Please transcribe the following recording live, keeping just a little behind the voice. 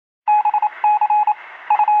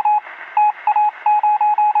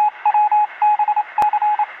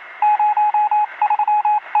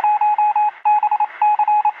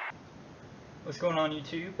going on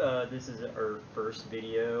YouTube? This is our first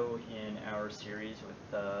video in our series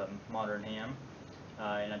with Modern Ham.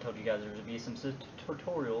 And I told you guys there would be some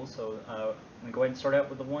tutorials, so I'm going to go ahead and start out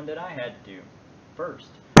with the one that I had to do first,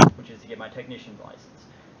 which is to get my technician's license.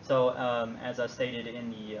 So as I stated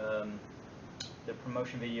in the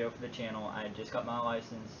promotion video for the channel, I just got my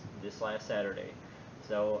license this last Saturday.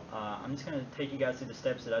 So I'm just going to take you guys through the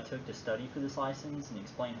steps that I took to study for this license and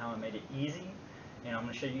explain how I made it easy. And I'm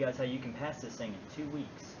going to show you guys how you can pass this thing in 2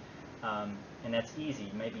 weeks. And that's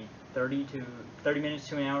easy, maybe 30 minutes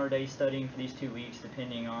to an hour a day studying for these 2 weeks,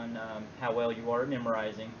 depending on how well you are at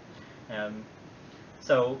memorizing.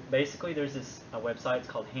 So basically there's this website, it's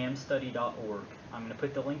called hamstudy.org. I'm going to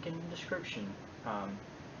put the link in the description,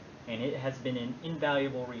 and it has been an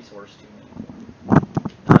invaluable resource to me.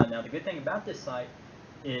 Now the good thing about this site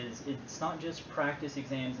is it's not just practice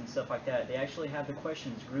exams and stuff like that. They actually have the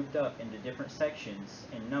questions grouped up into different sections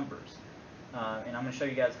and numbers. And I'm going to show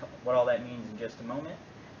you guys what all that means in just a moment.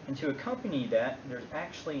 And to accompany that, there's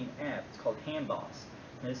actually an app. It's called HamBoss.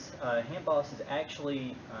 This HamBoss is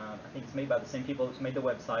actually, I think it's made by the same people that's made the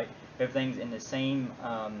website. Everything's in the same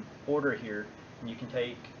order here, and you can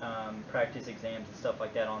take practice exams and stuff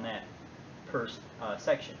like that on that per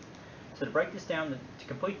section. So to break this down, to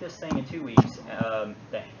complete this thing in 2 weeks,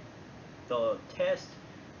 the test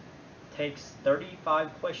takes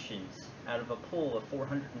 35 questions out of a pool of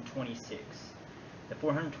 426. The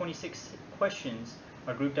 426 questions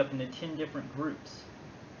are grouped up into 10 different groups,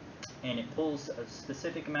 and it pulls a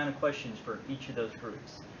specific amount of questions for each of those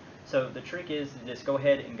groups. So the trick is to just go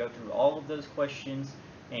ahead and go through all of those questions,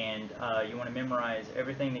 and you want to memorize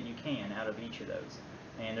everything that you can out of each of those.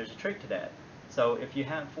 And there's a trick to that. So if you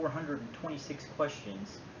have 426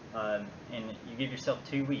 questions, and you give yourself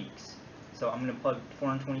 2 weeks, so I'm going to plug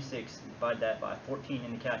 426 and divide that by 14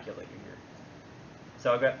 in the calculator here.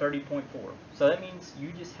 So I've got 30.4. So that means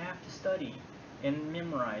you just have to study and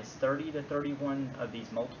memorize 30 to 31 of these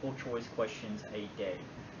multiple choice questions a day.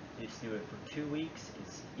 Just do it for 2 weeks.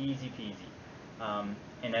 It's easy peasy.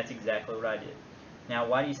 And that's exactly what I did. Now,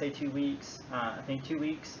 why do you say 2 weeks? I think 2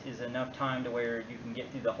 weeks is enough time to where you can get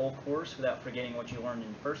through the whole course without forgetting what you learned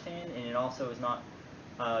in firsthand, and it also is not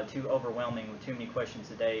too overwhelming with too many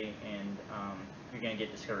questions a day, and you're going to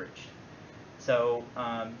get discouraged. So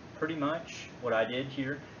pretty much what I did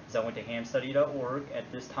here is I went to hamstudy.org. At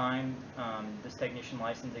this time, this technician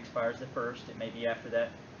license expires the 1st. It may be after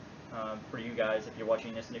that for you guys if you're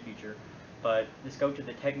watching this in the future. But just go to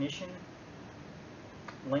the technician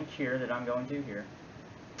link here that I'm going to here,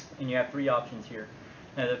 and you have 3 options here.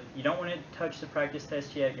 Now, you don't want to touch the practice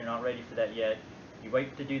test yet. You're not ready for that yet. You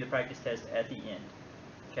wait to do the practice test at the end.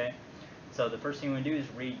 Okay? So the first thing you want to do is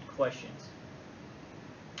read questions.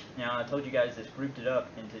 Now, I told you guys this grouped it up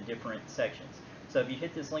into different sections. So if you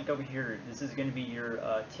hit this link over here, this is going to be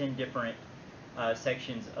your 10 different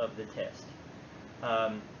sections of the test,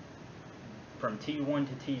 from T1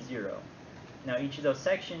 to T0. Now, each of those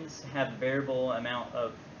sections have a variable amount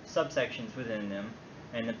of subsections within them,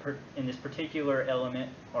 and in this particular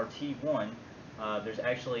element, or T1, there's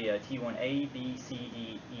actually a T1A, B, C,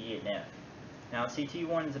 D, E, and F. Now,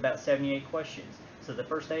 T1 is about 78 questions, so the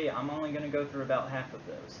first day I'm only going to go through about half of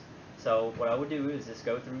those. So what I would do is just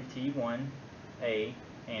go through T1A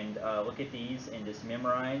and look at these and just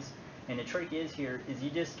memorize. And the trick is here is you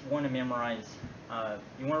just want to memorize,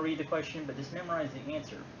 you want to read the question, but just memorize the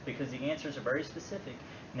answer, because the answers are very specific,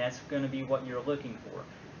 and that's going to be what you're looking for.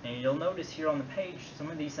 And you'll notice here on the page, some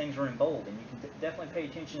of these things are in bold, and you can definitely pay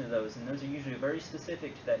attention to those, and those are usually very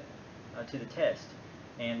specific to that, to the test.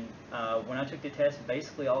 And when I took the test,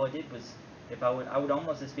 basically all I did was, I would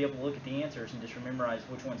almost just be able to look at the answers and just memorize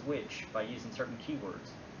which one's which by using certain keywords.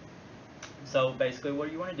 So basically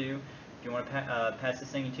what you want to do, if you want to pass this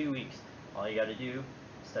thing in 2 weeks, all you got to do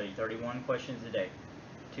is study 31 questions a day.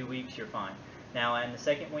 2 weeks, you're fine. Now, in the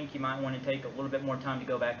second week, you might want to take a little bit more time to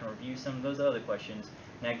go back and review some of those other questions.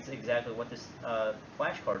 And that's exactly what this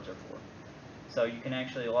flashcards are for. So you can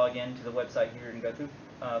actually log in to the website here and go through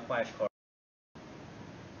flashcards.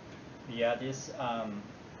 Yeah, this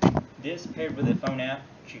paired with a phone app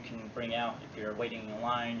that you can bring out if you're waiting in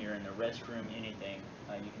line, you're in the restroom, anything.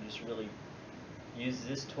 You can just really use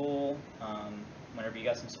this tool whenever you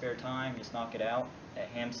got some spare time. Just knock it out.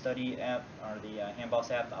 That HamStudy app, or the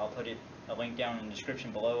HamBoss app, I'll put a link down in the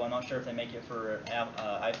description below. I'm not sure if they make it for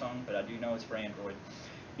iPhone, but I do know it's for Android.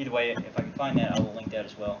 Either way, if I can find that, I will link that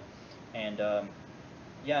as well. And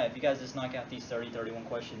yeah, if you guys just knock out these 31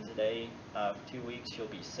 questions a day for 2 weeks, you'll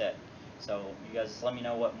be set. So you guys just let me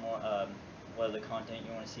know what other content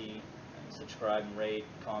you want to see, and subscribe and rate,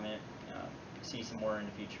 comment, see some more in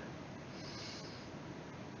the future.